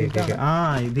 ബ്ലാക്ക് ആൻഡ് വൈറ്റ്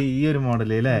ഇത് ഈ ഒരു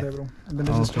മോഡൽ അല്ലേ?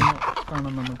 ഇതിന്റെ സിസ്റ്റം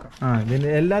കാണാം നമുക്ക്.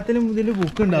 എല്ലാത്തിലും ഇതിന്റെ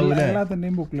ബുക്ക് ഉണ്ടാവും.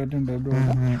 എല്ലാത്തിന്റെയും ബുക്ക്ലെറ്റ് ഉണ്ട് ബ്രോ.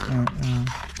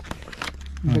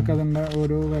 ഇതൊക്കെ അതിന്റെ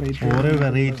ഓരോ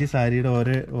വെറൈറ്റി സാരിയുടെ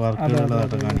ഓരോ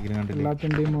വർക്കുകളായിട്ട് കാണിക്കുന്നുണ്ട്.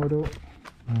 എല്ലാത്തിന്റെയും ഓരോ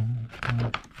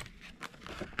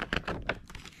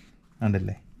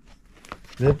കണ്ടില്ലേ?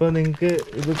 ഇതിപ്പോ നിങ്ങക്ക്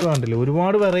ഇതൊക്കെ കണ്ടില്ലേ?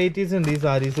 ഒരുപാട് വെറൈറ്റീസ് ഉണ്ട് ഈ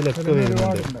സാരീസിലൊക്കെ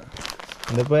വരുന്നുണ്ട്.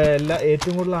 ഇതിപ്പോ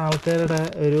ഏറ്റവും കൂടുതൽ ആൾക്കാരുടെ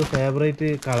ഒരു ഫേവറേറ്റ്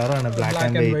കളറാണ് ബ്ലാക്ക്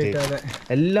ആൻഡ് വൈറ്റ്.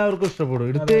 എല്ലാവർക്കും ഇഷ്ടപ്പെടും.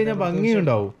 എടുത്തു കഴിഞ്ഞാൽ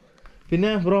ഭംഗിയുണ്ടാവും.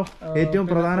 പിന്നെ ബ്രോ ഏറ്റവും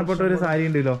പ്രധാനപ്പെട്ട ഒരു സാരി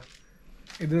ഉണ്ടല്ലോ,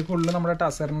 ഇത് ഫുള്ള് നമ്മുടെ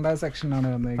ടസറിന്റെ സെക്ഷൻ ആണ്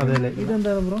വന്നത്. അതെ.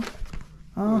 ഇതെന്താണ് ബ്രോ?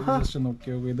 നോക്കി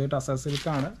നോക്കൂ. ഇത് ടസർ സിൽക്ക്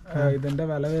ആണ്. ഇതിന്റെ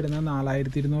വില വരുന്നത്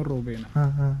 4200 രൂപയാണ്.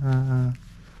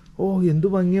 ഓ എന്ത്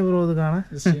ഭംഗിയാ ബ്രോ ഇത് കാണാൻ.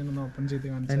 ഓപ്പൺ ചെയ്ത്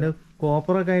അതിന്റെ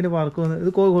കോപ്പറൊക്കെ അതിന്റെ വർക്ക് വന്ന്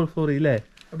ഇത് സോറി ഇല്ലേ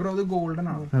ബ്രോ? ഇത് ഗോൾഡൻ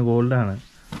ആണ്. ഗോൾഡ് ആണ്.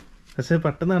 പക്ഷെ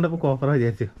പെട്ടെന്ന് കണ്ടപ്പോ കോപ്പറ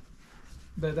വിചാരിച്ചു.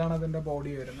 ഇതാണ് അതിന്റെ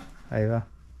ബോഡി വരുന്നത്. അയ്യോ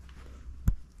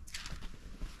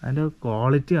അതിന്റെ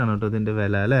ക്വാളിറ്റി ആണ് കേട്ടോ ഇതിന്റെ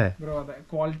വില അല്ലേ ബ്രോ? അതെ,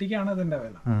 ക്വാളിറ്റിക്കാണ് ഇതിന്റെ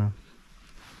വില.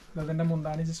 അതിന്റെ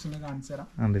മുന്താണി ജസ്റ്റ് ഒന്ന് കാണിച്ചു തരാം.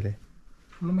 ആണല്ലേ?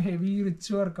 ഹെവി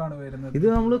റിച്ച് വർക്കാണ് വരുന്നത്. ഇത്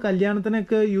നമ്മള്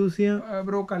കല്യാണത്തിനൊക്കെ യൂസ് ചെയ്യാം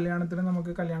ബ്രോ. കല്യാണത്തിന്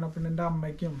നമുക്ക് കല്യാണ പെണ്ണിന്റെ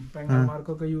അമ്മയ്ക്കും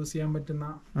പെങ്ങന്മാർക്കും ഒക്കെ യൂസ് ചെയ്യാൻ പറ്റുന്ന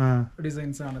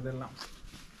ഡിസൈൻസ് ആണ് ഇതെല്ലാം.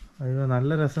 അയ്യോ നല്ല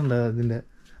രസമുണ്ട്.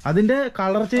 അതിന്റെ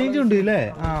കളർ ചേഞ്ച് ഉണ്ട് അല്ലേ?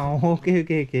 ഓക്കെ.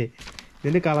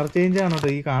 ഇതിന്റെ കളർ ചേഞ്ച് ആണ് കേട്ടോ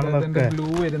ഈ കാണുന്നതൊക്കെ. ബ്ലൂ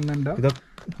വരുന്നുണ്ട്.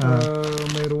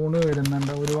 മെറൂണ്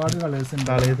വരുന്നുണ്ട്, ഒരുപാട് കളേഴ്സ് ഉണ്ട്.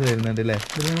 കളേഴ്സ് വരുന്നുണ്ട് അല്ലേ?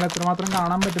 ഇത് നിങ്ങൾ എത്രമാത്രം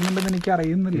കാണാൻ പറ്റുന്നുണ്ടെന്ന് എനിക്ക്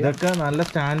അറിയുന്നില്ല. ഇതൊക്കെ നല്ല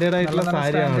സ്റ്റാൻഡേർഡ് ആയിട്ടുള്ള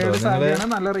സാരിയാണ്,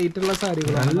 നല്ല റേറ്റ് ഉള്ള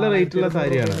സാരികളാണ്, നല്ല റേറ്റ് ഉള്ള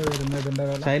സാരിയാണ്.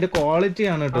 അതിന്റെ ക്വാളിറ്റി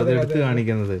ആണ് കേട്ടോ ഇത് എടുത്ത്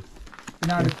കാണിക്കുന്നത്.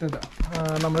 പിന്നെ അടുത്തത്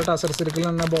നമ്മുടെ ടസർ സിൽക്കിൽ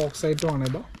തന്നെ ബോക്സ് ഐറ്റം ആണ്.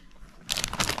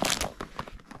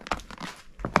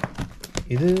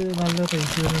 ഇത് നല്ല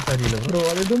റേറ്റ് വരുന്ന സാരിയല്ലോ.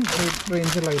 ഇതും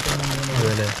റേഞ്ചുള്ള ഐറ്റം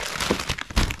തന്നെയാണ്.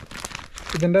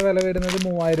 ഇതിന്റെ വില വരുന്നത്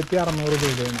 3600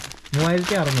 രൂപയാണ്.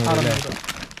 3600.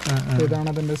 ഇതാണ്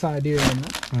അതിന്റെ സാരി വരുന്നത്.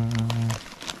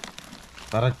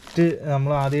 കറക്റ്റ്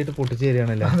നമ്മൾ ആദ്യമായിട്ട് പൊട്ടിച്ചു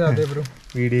തരികയാണല്ലേ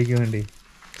വീഡിയോക്ക് വേണ്ടി.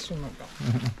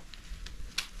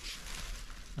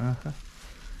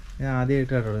 ഞാൻ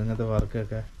ആദ്യമായിട്ട് കേട്ടോ ഇങ്ങനത്തെ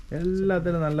വർക്കൊക്കെ.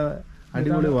 എല്ലാത്തിനും നല്ല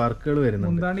അടിപൊളി വർക്കുകൾ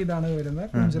വരുന്നുണ്ട്. ഇതാണ് വരുന്നത്.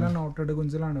 കുഞ്ചിലാണ് നോട്ടഡ്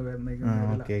കുഞ്ചിലാണ് വരുന്നത്.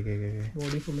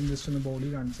 ബോഡി ഫുൾ ജസ്റ്റ് ഒന്ന് ബോഡി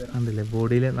കാണിച്ചു തരാം.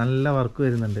 ബോഡിയിൽ നല്ല വർക്ക്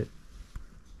വരുന്നുണ്ട്.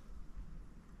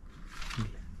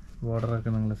 ബോർഡറൊക്കെ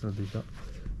നിങ്ങൾ ശ്രദ്ധിച്ചോ.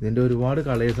 ഇതിൻ്റെ ഒരുപാട്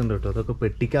കളേഴ്സ് ഉണ്ട് കേട്ടോ. അതൊക്കെ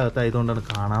പെട്ടിക്കകത്തായതുകൊണ്ടാണ്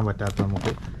കാണാൻ പറ്റാത്തത്.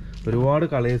 നമുക്ക് ഒരുപാട്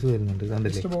കളേഴ്സ് വരുന്നുണ്ട്.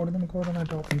 കണ്ടില്ലേ? ഓരോന്ന്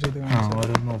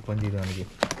ഓപ്പൺ ചെയ്ത് കാണിക്കും.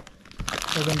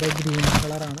 ഗ്രീൻ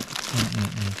കളറാണ്.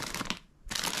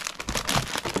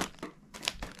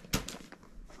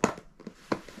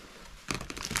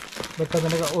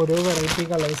 ഓരോ വെറൈറ്റി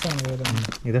കളേഴ്സ് ആണ് വരുന്നത്.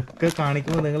 ഇതൊക്കെ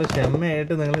കാണിക്കുമ്പോൾ നിങ്ങൾ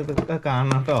ക്ഷമയായിട്ട് നിങ്ങൾ ഇതൊക്കെ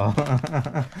കാണണം കേട്ടോ.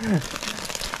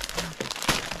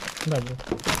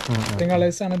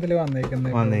 കളേഴ്സാണ് ഇതിൽ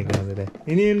വന്നേക്കുന്നത്.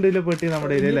 ഇനിയുണ്ട് പെട്ടി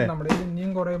നമ്മുടെ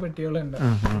ഇനിയും കുറെ പെട്ടികളുണ്ട്.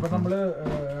 അപ്പൊ നമ്മള്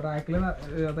റാക്കില്,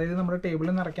 അതായത് നമ്മുടെ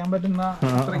ടേബിളിൽ നിറയ്ക്കാൻ പറ്റുന്ന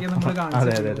അത്രയ്ക്ക് നമ്മൾ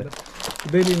കാണിച്ചത്.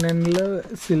 ഇത് ലിനനില്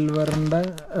സിൽവറിന്റെ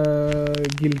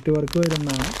ഗിൽറ്റ് വർക്ക്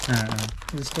വരുന്നതാണ്.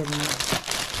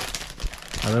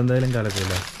 അതെന്തായാലും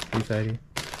കലക്കില്ല ഈ സാരി.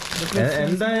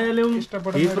 എന്തായാലും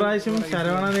ഈ പ്രാവശ്യം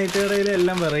ശരവണ നെയ്ത്തുകടയിൽ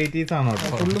എല്ലാം വെറൈറ്റീസ് ആണോ?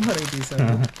 ഫുള്ളും വെറൈറ്റീസ്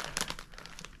ആണ്.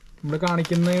 നമ്മള്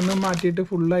കാണിക്കുന്നതിനും മാറ്റിയിട്ട്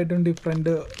ഫുള്ളായിട്ടും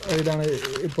ഡിഫറെന്റ് ഇതാണ്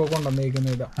ഇപ്പൊ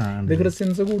കൊണ്ടുവന്നിരിക്കുന്നത്. ഇത്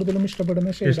ക്രിസ്ത്യൻസ് കൂടുതലും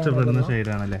ഇഷ്ടപ്പെടുന്ന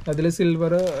ഷെയ്ഡാണല്ലേ. അതില്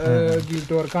സിൽവർ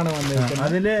ഗിൽറ്റ് വർക്കാണ്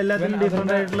വന്നിരിക്കുന്നത്.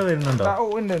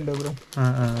 ഉണ്ട് ബ്രോ.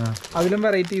 അതിലും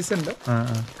വെറൈറ്റീസ് ഉണ്ട്.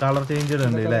 Colour change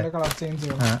colour change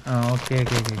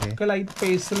light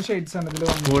pastel shades ആണ് ഇതിൽ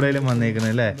കൂടുതലും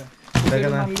വന്നിരിക്കുന്നത് അല്ലേ?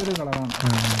 നല്ലൊരു കളറാണ്.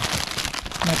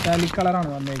 മെറ്റാലിക്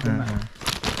കളറാണ് വന്നിരിക്കുന്നത്.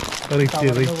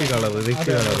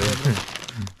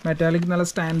 മെറ്റാലിക് നല്ല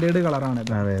സ്റ്റാൻഡേർഡ് കളറാണ്.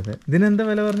 ഇതിനെന്താ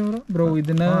വില പറഞ്ഞു ബ്രോ?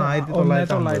 ഇതിന്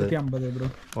 1950 ബ്രോ.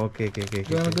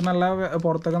 നമുക്ക് നല്ല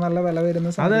പുറത്തൊക്കെ നല്ല വില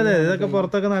വരുന്ന. അതെ ഇതൊക്കെ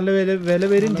പുറത്തൊക്കെ നല്ല വില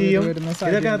വരും ചെയ്യും.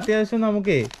 ഇതൊക്കെ അത്യാവശ്യം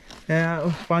നമുക്ക്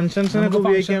ഫംഗ്ഷൻസിനൊക്കെ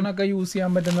ഉപയോഗിക്കാനൊക്കെ യൂസ്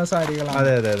ചെയ്യാൻ പറ്റുന്ന സാരികളാണ്.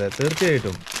 അതെ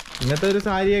തീർച്ചയായിട്ടും. ഇങ്ങനത്തെ ഒരു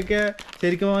സാരിയൊക്കെ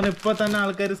ശരിക്കും പറഞ്ഞാൽ ഇപ്പൊ തന്നെ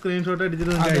ആൾക്കാർ സ്ക്രീൻഷോട്ട്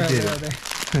അടിച്ചിട്ട്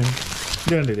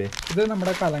ഇത് കണ്ടില്ലേ? ഇത്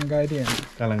നമ്മുടെ കലങ്കാരിയാണ്.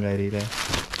 കലങ്കാരി അല്ലേ?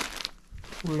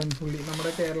 ഫുൾ ആൻഡ് ഫുള്ളി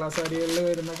നമ്മുടെ കേരള സാരികളിൽ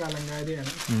വരുന്ന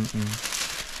കലങ്കാരിയാണ്.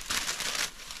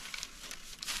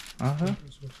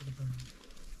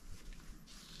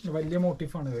 വലിയ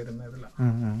മോട്ടീഫാണ് വരുന്നത്.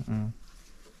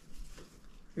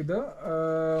 ഇത്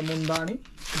മുന്താണി.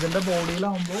 ഇതിന്റെ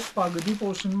ബോഡിയിലാവുമ്പോൾ പകുതി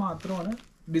പോർഷൻ മാത്രമാണ്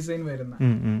ഡിസൈൻ വരുന്നത്.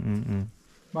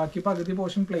 ബാക്കി പകുതി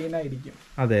പോർഷൻ പ്ലെയിൻ ആയിരിക്കും.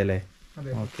 അതെ അല്ലേ?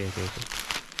 ഓക്കെ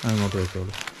അങ്ങോട്ട്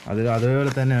വെച്ചോളൂ.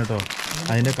 അതേപോലെ തന്നെ കേട്ടോ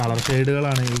അതിന്റെ കളർ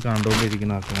ഷെയ്ഡുകളാണ് ഈ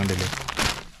കണ്ടുകൊണ്ടിരിക്കുന്നതൊക്കെ. കണ്ടില്ലേ?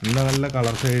 നല്ല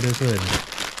കളർ ഷെയ്ഡേഴ്സ് വരുന്നുണ്ട്.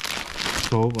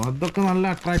 സോ അതൊക്കെ നല്ല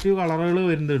അട്രാക്റ്റീവ് കളറുകൾ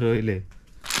വരുന്നുണ്ട് കേട്ടോ ഇല്ലേ?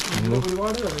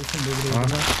 ഒരുപാട് കളേഴ്സ് ഉണ്ട്.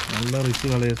 നല്ല റിച്ച്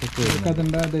കളേഴ്സ് ഒക്കെ.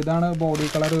 ഇതാണ് ബോഡി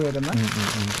കളർ വരുന്നത്.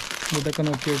 ഇതൊക്കെ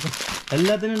നോക്കിയിട്ട്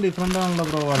എല്ലാത്തിനും ഡിഫറെന്റ് ആണല്ലോ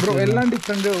ബ്രോ. എല്ലാം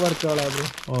ഡിഫറെന്റ് വർക്കുകളാണ് ബ്രോ.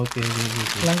 ഓക്കെ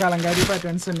എല്ലാം കലങ്കാരി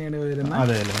പാറ്റേൺസ് തന്നെയാണ് വരുന്നത്.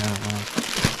 അതെ അല്ലേ?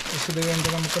 ഇത്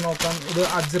കഴിഞ്ഞിട്ട് നമുക്ക് നോക്കാം. ഇത്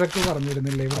അജ്രക്ക്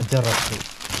പറഞ്ഞിരുന്നില്ലേ?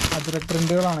 അജ്രക്ക്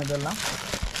പ്രിന്റുകളാണ് ഇതെല്ലാം.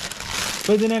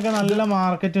 ഇപ്പൊ ഇതിനൊക്കെ നല്ല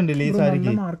മാർക്കറ്റ് ഉണ്ടല്ലേ ഈ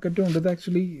സാരിക്ക്? മാർക്കറ്റും ഉണ്ട്. ഇത്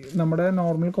ആക്ച്വലി നമ്മുടെ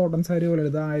നോർമൽ കോട്ടൺ സാരി പോലെ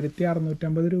ഇത്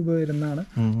 1650 രൂപ വരുന്നതാണ്.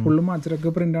 ഫുള്ളും അജ്രക്ക്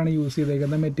പ്രിന്റ് ആണ് യൂസ്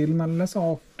ചെയ്തേക്കുന്നത്. മെറ്റീരിയൽ നല്ല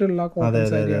സോഫ്റ്റ് ഉള്ള കോട്ടൺ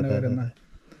സാരിയാണ് വരുന്നത്.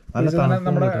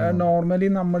 നമ്മുടെ നോർമലി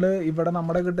ഇവിടെ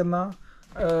നമ്മുടെ കിട്ടുന്ന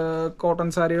കോട്ടൺ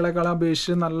സാരികളെക്കാൾ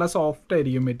അപേക്ഷിച്ച് നല്ല സോഫ്റ്റ്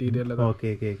ആയിരിക്കും മെറ്റീരിയൽ.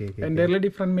 എന്റെ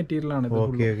ഡിഫറെന്റ് മെറ്റീരിയൽ ആണ്.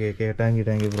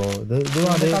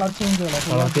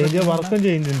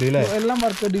 എല്ലാം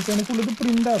വർക്ക് ഡിസൈൻ ഫുൾ ഇത്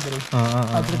പ്രിന്റ് ആണ്.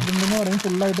 പ്രിന്റ് എന്ന് പറയും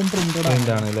ഫുള്ളായിട്ടും പ്രിന്റഡ്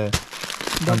ആണ്.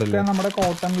 ഇതൊക്കെ നമ്മുടെ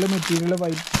കോട്ടണില് material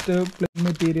white plain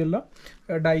material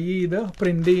dye ചെയ്ത്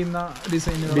പ്രിന്റ് ചെയ്യുന്ന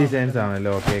ഡിസൈൻസ്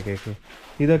ആണല്ലോ.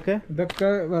 ഇതൊക്കെ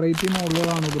വെറൈറ്റി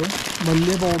മോഡലുകളാണ് ബ്രോ.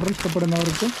 വലിയ ബോർഡർ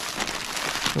ഇഷ്ടപ്പെടുന്നവർക്ക്.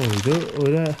 ഇത്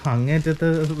ഒരു അങ്ങേറ്റത്ത്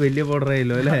വലിയ ബോർഡർ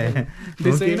ആയല്ലോ അല്ലേ?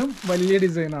 ഡിസൈനും വലിയ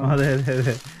ഡിസൈനാണ്. അതെ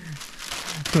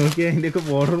നോക്കി അതിൻ്റെയൊക്കെ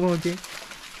ബോർഡർ നോക്കി.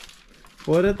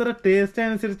 ഓരോരുത്തരുടെ ടേസ്റ്റ്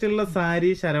അനുസരിച്ചുള്ള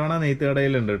സാരി ശരവണ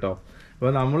നെയ്ത്തുകടയിലുണ്ട് കേട്ടോ.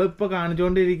 അപ്പോൾ നമ്മളിപ്പോൾ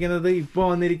കാണിച്ചുകൊണ്ടിരിക്കുന്നത് ഇപ്പോൾ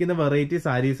വന്നിരിക്കുന്ന വെറൈറ്റി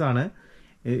സാരീസാണ്.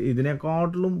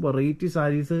 ഇതിനെക്കാട്ടിലും വെറൈറ്റി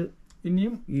സാരീസ്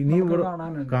ഇനിയും ഇവിടെ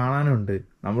കാണാനുണ്ട്.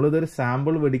 നമ്മളിതൊരു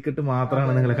സാമ്പിൾ വെടിക്കെട്ട്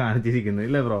മാത്രമാണ് നിങ്ങളെ കാണിച്ചിരിക്കുന്നത്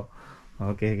ഇല്ലേ ബ്രോ?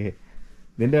 Okay okay.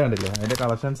 ഇതിന്റെ കണ്ടില്ലേ, അതിന്റെ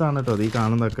കളക്ഷൻസ് ആണ് കേട്ടോ ഈ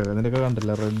കാണുന്നതൊക്കെ. അതിന്റെ ഒക്കെ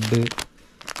കണ്ടില്ല, റെഡ്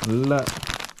നല്ല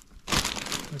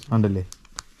കണ്ടില്ലേ,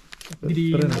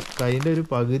 കൈന്റെ ഒരു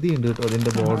പകുതി ഉണ്ട് കേട്ടോ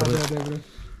അതിന്റെ ബോർഡർ.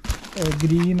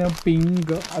 ഗ്രീന്,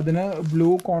 പിങ്ക്, അതിന് ബ്ലൂ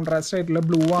കോൺട്രാസ്റ്റ് ആയിട്ടുള്ള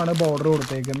ബ്ലൂ ആണ് ബോർഡർ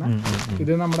കൊടുത്തേക്കുന്നത്.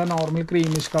 ഇത് നമ്മുടെ നോർമൽ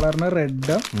ക്രീമിഷ് കളറിന്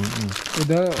റെഡ്,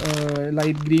 ഇത്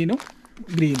ലൈറ്റ് ഗ്രീനും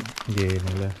ഗ്രീനും.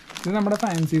 ഇത് നമ്മുടെ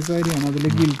ഫാൻസി സാരിയാണ്, അതിൽ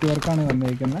ഗിൽറ്റ് വർക്കാണ്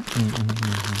വന്നിരിക്കുന്നത്.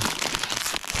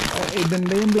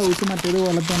 ഇതിന്റെയും ബ്ലൗസ്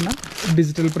മറ്റേതുപോലെ തന്നെ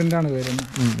ഡിജിറ്റൽ പ്രിന്റ് ആണ് വരുന്നത്.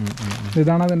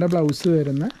 ഇതാണ് അതിന്റെ ബ്ലൗസ്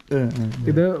വരുന്നത്.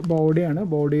 ഇത് ബോഡിയാണ്,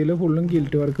 ബോഡിയിൽ ഫുള്ളും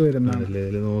ഗിൽറ്റ് വർക്ക് വരുന്നതാണ്.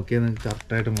 നോക്കിയാൽ നിങ്ങൾക്ക്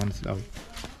കറക്റ്റായിട്ട് മനസ്സിലാവും,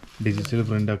 ഡിജിറ്റൽ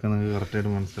പ്രിന്റ് ഒക്കെ നിങ്ങൾക്ക്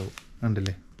കറക്റ്റായിട്ട് മനസ്സിലാവും.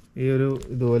 കണ്ടില്ലേ, ഈ ഒരു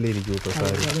ഇതുപോലെ ഇരിക്കും കേട്ടോ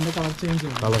സാരി.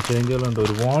 കളർ ചേഞ്ചുകളുണ്ട്,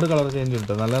 ഒരുപാട് കളർ ചേഞ്ച്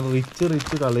ഉണ്ട്. നല്ല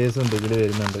റിച്ച് കളേഴ്സ് ഉണ്ട് ഇതിൽ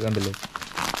വരുന്നുണ്ട്. കണ്ടില്ലേ,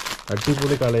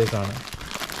 അടിപൊളി കളേഴ്സാണ്,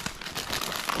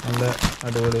 നല്ല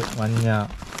അടിപൊളി മഞ്ഞ,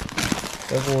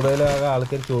 കൂടുതലാകെ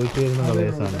ആൾക്കാർ ചോദിച്ചു വരുന്ന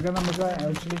കളേഴ്സാണ്.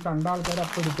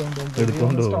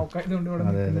 എടുത്തോണ്ട് പോകും.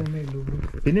 അതെ അതെ.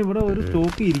 പിന്നെ ഇവിടെ ഒരു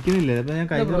സ്റ്റോക്ക് ഇരിക്കുന്നില്ല. ഇപ്പൊ ഞാൻ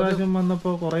കഴിഞ്ഞ പ്രാവശ്യം വന്നപ്പോ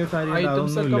കുറെ സാരി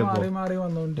അതൊന്നും ഇല്ല. ഇപ്പൊ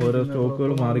ഓരോ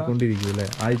സ്റ്റോക്കുകൾ മാറിക്കൊണ്ടിരിക്കൂല്ലേ,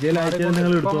 ആഴ്ചയിൽ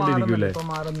നിങ്ങൾ എടുത്തോണ്ടിരിക്കൂലേ?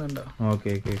 Okay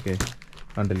okay okay.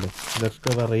 കണ്ടില്ലേ,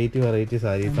 ഇതൊക്കെ വെറൈറ്റി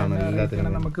സാരീസ് ആണ്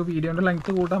എല്ലാത്തിനും. നമുക്ക് വീഡിയോന്റെ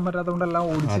ലെങ്ത് കൂട്ടാൻ പറ്റാത്തതുകൊണ്ടെല്ലാം.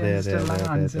 അതെ അതെ അതെ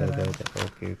അതെ അതെ.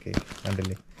 Okay okay.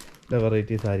 കണ്ടില്ലേ,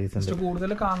 വെറൈറ്റി സാരീസ് ഉണ്ട്.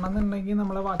 കൂടുതൽ കാണണമെന്നുണ്ടെങ്കിൽ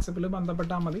നമ്മളെ വാട്സപ്പിൽ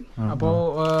ബന്ധപ്പെട്ടാൽ മതി. അപ്പോൾ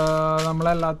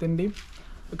നമ്മളെല്ലാത്തിന്റെയും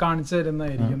കാണിച്ചു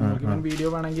തരുന്നതായിരിക്കും. വീഡിയോ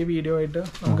വേണമെങ്കിൽ വീഡിയോ ആയിട്ട്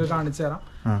നമുക്ക് കാണിച്ചു തരാം.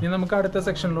 ഇനി നമുക്ക് അടുത്ത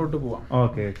സെക്ഷനിലോട്ട് പോവാം.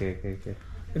 Okay okay okay okay.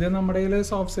 ഇത് നമ്മുടെ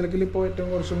സോഫ്റ്റ് സിൽക്കിൽ ഇപ്പോൾ ഏറ്റവും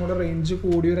കുറച്ചും കൂടെ റേഞ്ച്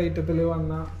കൂടിയ ഒരു ഐറ്റത്തിൽ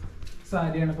വന്ന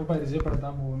സാരിയാണ് ഇപ്പോൾ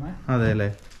പരിചയപ്പെടുത്താൻ പോകുന്നത്. അതെ അല്ലേ.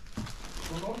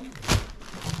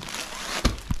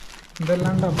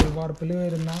 ഇതെല്ലാം ഡബിൾ വാർപ്പിൽ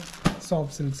വരുന്ന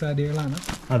സോഫ്റ്റ് സിൽക്ക് സാരികളാണ്.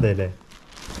 അതെ അല്ലേ,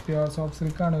 പ്യുവർ സോഫ്റ്റ്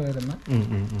സിൽക്ക് ആണ് വരുന്നത്.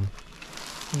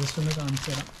 ജസ്റ്റ് ഒന്ന് കാണിച്ചു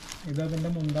തരാം. ഇത് അതിന്റെ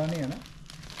മുന്താണിയാണ്.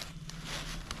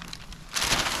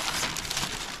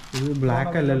 ഇത്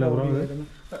ബ്ലാക്ക് അല്ലല്ലോ ബ്രോ?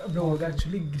 ഇത്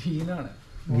ആക്ച്വലി ഗ്രീൻ ആണ്.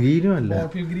 ഗ്രീനും അല്ല,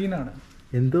 ബോട്ടിൽ ഗ്രീൻ ആണ്.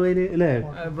 എന്തോ അല്ലേ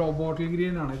ബ്രോ, ബോട്ടിൽ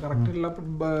ഗ്രീൻ ആണ് കറക്റ്റ് ഉള്ള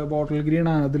ബോട്ടിൽ ഗ്രീൻ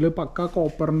ആണ്. അതിൽ പക്ക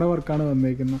കോപ്പറിന്റെ വർക്കാണ്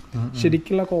വന്നിരിക്കുന്നത്.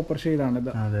 ശരിക്കുള്ള കോപ്പർ ഷെയ്ഡാണ്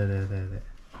ഇത്. അതെ അതെ അതെ അതെ.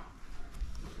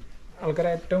 ആൾക്കാർ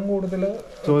ഏറ്റവും കൂടുതൽ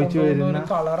ചോദിച്ചു വരുന്ന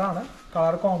കളറാണ്,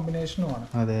 കളർ കോമ്പിനേഷനുമാണ്.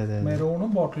 അതെ അതെ, മെറൂണും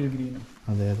ബോട്ടിൽ ഗ്രീനും.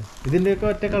 അതെ അതെ. ഇതിന്റെയൊക്കെ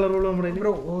ഒറ്റ കളറുള്ളൂ നമ്മുടെ.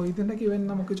 ബ്രോ, ഇതിന്റെ ഇവൻ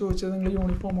നമുക്ക് ചോദിച്ചത് നിങ്ങൾ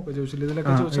യൂണിഫോം ഒക്കെ ചോദിച്ചില്ല.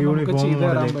 ഇതിലൊക്കെ ചോദിച്ചാൽ നമുക്ക് ചെയ്ത്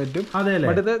തരാൻ പറ്റും.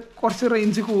 ബട്ട് ഇത് കുറച്ച്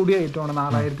റേഞ്ച് കൂടിയായിട്ടാണ്.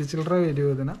 4000 ചില്ലറ വരും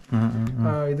ഇതിന്.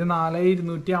 ഇത്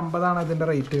 4250 ഇതിന്റെ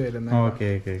റേറ്റ് വരുന്നത്.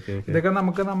 ഇതൊക്കെ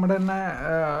നമുക്ക് നമ്മുടെ തന്നെ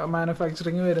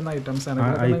മാനുഫാക്ചറിങ് വരുന്ന ഐറ്റംസ് ആണ്.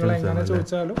 നിങ്ങൾ എങ്ങനെ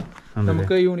ചോദിച്ചാലും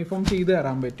നമുക്ക് യൂണിഫോം ചെയ്ത്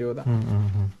തരാൻ പറ്റുമോ?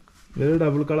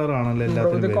 ഡബിൾ കളർ ആണല്ലോ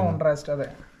ഇത് കോൺട്രാസ്റ്റ്. അതെ,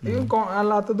 ഈ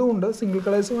അല്ലാത്തതും ഉണ്ട്. സിംഗിൾ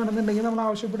കളേഴ്സ് വേണമെന്നുണ്ടെങ്കിൽ നമ്മൾ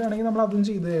ആവശ്യപ്പെടുകയാണെങ്കിൽ നമ്മൾ അതും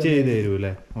ചെയ്ത്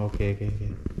തരൂല്ലേ? Okay okay.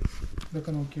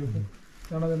 ഇതൊക്കെ നോക്കി നോക്കി.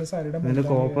 ഇതാണ് അതിന്റെ സാരിയുടെ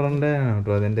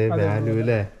വാല്യൂ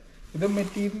അല്ലേ. ഇത്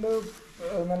മെറ്റീരിയൽ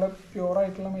നല്ല പ്യൂർ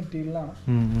ആയിട്ടുള്ള മെറ്റീരിയലാണ്.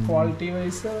 ക്വാളിറ്റി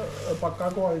വൈസ് പക്കാ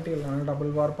ക്വാളിറ്റി ഉള്ളതാണ്. ഡബിൾ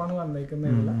വാർപ്പാണ്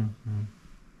വന്നേക്കുന്നത്.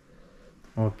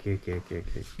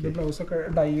 ഇത് ബ്ലൗസ് ഒക്കെ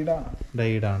ഡൈഡ്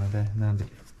ആണ് അല്ലേ.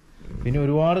 പിന്നെ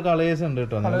ഒരുപാട് കളേഴ്സ് ഉണ്ട്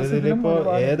കേട്ടോ. ഇതിലിപ്പോ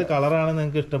ഏത് കളറാണ്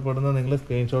നിങ്ങൾക്ക് ഇഷ്ടപ്പെടുന്നത് നിങ്ങൾ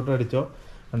സ്ക്രീൻഷോട്ട് അടിച്ചോ.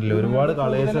 ഉണ്ടല്ലോ, ഒരുപാട്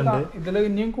കളേഴ്സ് ഉണ്ട്. ഇതിൽ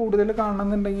ഇനിയും കൂടുതൽ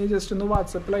കാണണമെന്നുണ്ടെങ്കിൽ ജസ്റ്റ് ഒന്ന്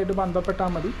വാട്സപ്പിലായിട്ട് ബന്ധപ്പെട്ടാൽ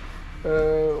മതി.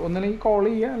 ഒന്നല്ലെങ്കിൽ കോൾ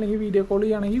ചെയ്യുക, അല്ലെങ്കിൽ വീഡിയോ കോൾ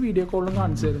ചെയ്യുകയാണെങ്കിൽ വീഡിയോ കോളിലും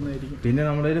കാണിച്ചു തരുന്നതായിരിക്കും. പിന്നെ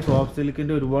നമ്മുടെ സോഫ്റ്റ്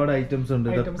സിൽക്കിന്റെ ഒരുപാട് ഐറ്റംസ് ഉണ്ട്.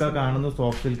 ഇതൊക്കെ കാണുന്ന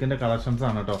സോഫ്റ്റ് സിൽക്കിന്റെ കളക്ഷൻസ്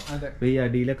ആണ് കേട്ടോ. അപ്പൊ ഈ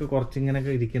അടിയിലൊക്കെ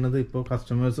കുറച്ചിങ്ങനെയൊക്കെ ഇരിക്കുന്നത് ഇപ്പൊ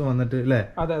കസ്റ്റമേഴ്സ് വന്നിട്ട് അല്ലേ?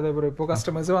 അതെ അതെ ബ്രോ, ഇപ്പൊ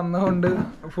കസ്റ്റമേഴ്സ് വന്നതുകൊണ്ട്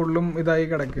ഫുള്ളും ഇതായി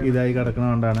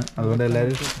കിടക്കുന്നതുകൊണ്ടാണ്. അതുകൊണ്ട്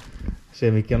എല്ലാവരും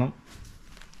ക്ഷമിക്കണം.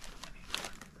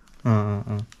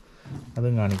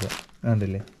 അതും കാണിക്കാം.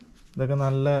 കണ്ടില്ലേ, ഇതൊക്കെ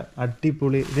നല്ല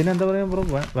അടിപൊളി. ഇതിനെന്താ പറയാ ബ്രോ?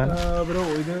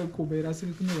 ഇത് കുബേര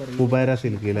സിൽക്ക് എന്ന് പറയും. കുബേര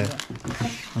സിൽക്ക് അല്ലേ.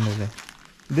 ആണല്ലേ.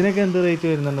 ഇതിനൊക്കെ എന്ത് റേറ്റ്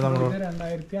വരുന്നുണ്ട്? നമ്മൾ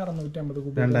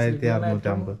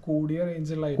 2650. കൂടിയ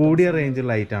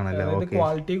റേഞ്ചുള്ള ഐറ്റം ആണല്ലേ.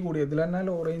 ക്വാളിറ്റി കൂടിയ ഇതിൽ തന്നെ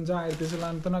ലോ റേഞ്ച്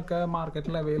 1900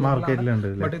 മാർക്കറ്റിൽ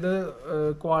അവൈലബിൾ. ബട്ട് ഇത്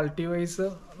ക്വാളിറ്റി വൈസ്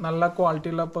നല്ല ക്വാളിറ്റി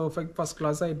ഉള്ള പെർഫെക്റ്റ് ഫസ്റ്റ്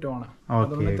ക്ലാസ് ഐറ്റം ആണ്.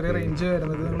 അതുകൊണ്ട് ഇത്രയും റേഞ്ച്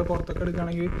വരുന്നത്. നിങ്ങൾ പുറത്തൊക്കെ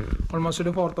എടുക്കുകയാണെങ്കിൽ ഓൾമോസ്റ്റ്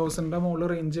ഒരു 4000 മുകളിൽ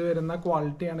റേഞ്ച് വരുന്ന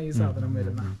ക്വാളിറ്റിയാണ് ഈ സാധനം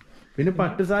വരുന്നത്. പിന്നെ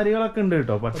പട്ടുസാരികളൊക്കെ ഉണ്ട്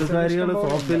കേട്ടോ. പട്ടുസാരികൾ,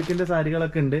 സോഫ്റ്റ് സിൽക്കിന്റെ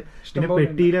സാരികളൊക്കെ ഉണ്ട്. പിന്നെ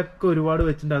പെട്ടിയിലൊക്കെ ഒരുപാട്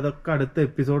വെച്ചിട്ടുണ്ട്. അതൊക്കെ അടുത്ത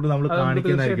എപ്പിസോഡ് നമ്മൾ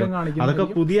കാണിക്കുന്നതായിരിക്കും. അതൊക്കെ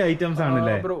പുതിയ ഐറ്റംസ്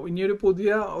ആണല്ലേ. ഇനി ഒരു പുതിയ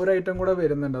ഒരു ഐറ്റം കൂടെ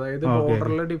വരുന്നുണ്ട്. അതായത്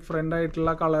ബോർഡറിൽ ഡിഫറെന്റ്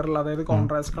ആയിട്ടുള്ള കളറിൽ, അതായത്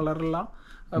കോൺട്രാസ്റ്റ് കളറുള്ള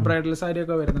ബ്രൈഡൽ സാരി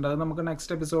ഒക്കെ വരുന്നുണ്ട്. അത് നമുക്ക്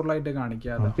നെക്സ്റ്റ് എപ്പിസോഡിലായിട്ട്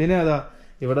കാണിക്കാം. പിന്നെ അതാ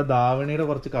ഇവിടെ ധാവണിയുടെ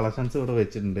കുറച്ച് കളക്ഷൻസ് ഇവിടെ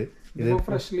വെച്ചിട്ടുണ്ട്. ഇത്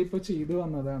ഫ്രഷ്ലി ഇപ്പൊ ചെയ്ത്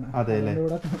വന്നതാണ്. അതെ അല്ലേ,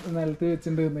 നിലത്ത്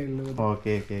വെച്ചിട്ടുണ്ട്.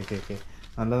 ഓക്കെ.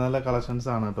 നല്ല നല്ല കളക്ഷൻസ്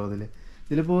ആണ് കേട്ടോ ഇതില്.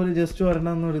 ഇതിലിപ്പോ ഒരു ജസ്റ്റ്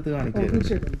ഒരെണ്ണം എടുത്ത് കാണിക്കാം.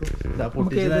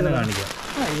 ഏതായാലും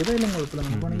കുഴപ്പമില്ല,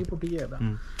 നമുക്ക് വേണമെങ്കിൽ പൊട്ടിക്കുക.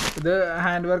 ഇത്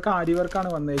ഹാൻഡ് വർക്ക് ആരി വർക്കാണ്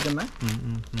വന്നേക്കുന്നത്.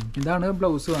 ഇതാണ്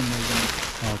ബ്ലൗസ് വന്നേക്കുന്നത്.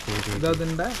 ഇത്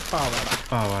അതിന്റെ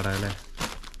പാവാട അല്ലേ?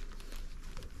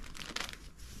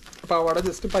 പാവാട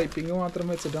ജസ്റ്റ് പൈപ്പിംഗ് മാത്രം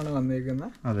വെച്ചിട്ടാണ്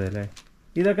വന്നേക്കുന്നത്. അതെ അല്ലേ?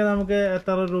 ഇതൊക്കെ നമുക്ക്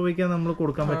എത്ര രൂപയ്ക്കാണ് നമ്മൾ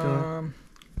കൊടുക്കാൻ പറ്റുന്നത്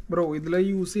ബ്രോ? ഇതിൽ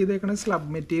യൂസ് ചെയ്തേക്കണ സ്ലബ്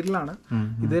മെറ്റീരിയൽ ആണ്.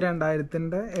 ഇത്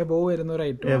 2000 എബോവ് വരുന്ന ഒരു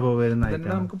ഐറ്റം. പിന്നെ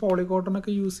നമുക്ക് പോളികോട്ടൺ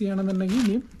ഒക്കെ യൂസ് ചെയ്യണമെന്നുണ്ടെങ്കിൽ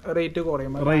ഇനിയും റേറ്റ്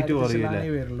കുറയും.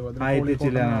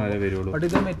 ബട്ട്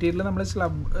ഇത് മെറ്റീരിയൽ നമ്മുടെ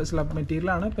സ്ലബ്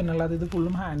മെറ്റീരിയൽ ആണ്. പിന്നെ അല്ലാതെ ഇത്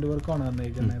ഫുള്ളും ഹാൻഡ് വർക്ക് ആണ്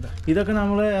വന്നിരിക്കുന്നത്. ഇതൊക്കെ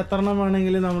നമ്മൾ എത്ര എണ്ണം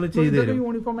വേണമെങ്കിലും നമ്മൾ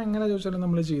യൂണിഫോം എങ്ങനെ ചോദിച്ചാലും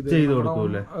നമ്മൾ ചെയ്ത്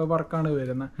വർക്കാണ്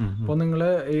വരുന്നത്. അപ്പൊ നിങ്ങൾ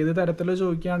ഏത് തരത്തില്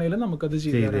ചോദിക്കുകയാണെങ്കിലും നമുക്കത്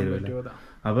ചെയ്ത് തരാൻ പറ്റുമോ?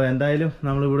 അപ്പൊ എന്തായാലും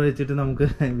നമ്മൾ ഇവിടെ വെച്ചിട്ട് നമുക്ക്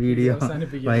വീഡിയോ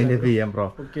വൈൻഡപ്പ് ചെയ്യാം ബ്രോ.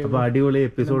 അപ്പൊ അടിപൊളി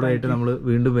എപ്പിസോഡായിട്ട് നമ്മൾ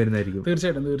വീണ്ടും വരുന്നതായിരിക്കും.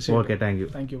 തീർച്ചയായിട്ടും. Okay, thank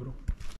you bro.